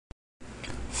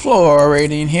Floor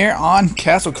rating here on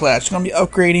Castle Clash. Going to be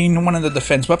upgrading one of the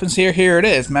defense weapons here. Here it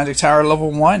is, Magic Tower level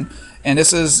 1. And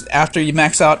this is after you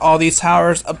max out all these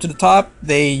towers up to the top,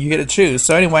 you get to choose.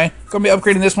 So anyway, going to be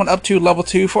upgrading this one up to level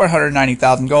 2 for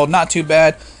 190,000 gold. Not too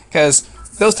bad, because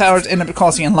those towers end up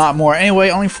costing a lot more. Anyway,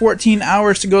 only 14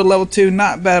 hours to go to level 2.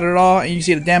 Not bad at all. And you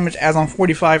see the damage as on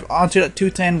 45 onto that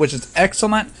 210, which is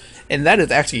excellent. And that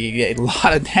is actually a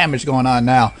lot of damage going on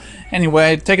now.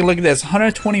 Anyway, take a look at this.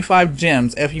 125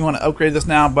 gems if you want to upgrade this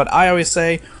now. But I always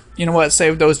say, you know what,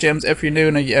 save those gems if you're new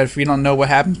and if you don't know what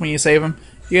happens when you save them.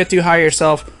 You have to hire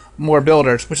yourself more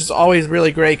builders, which is always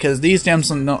really great because these gems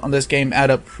on this game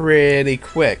add up pretty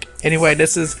quick. Anyway,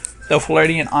 this is the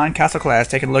Floridian on Castle Clash.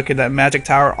 Take a look at that Magic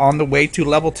Tower on the way to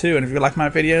level 2. And if you like my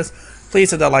videos,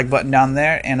 please hit that like button down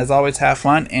there. And as always, have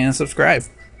fun and subscribe.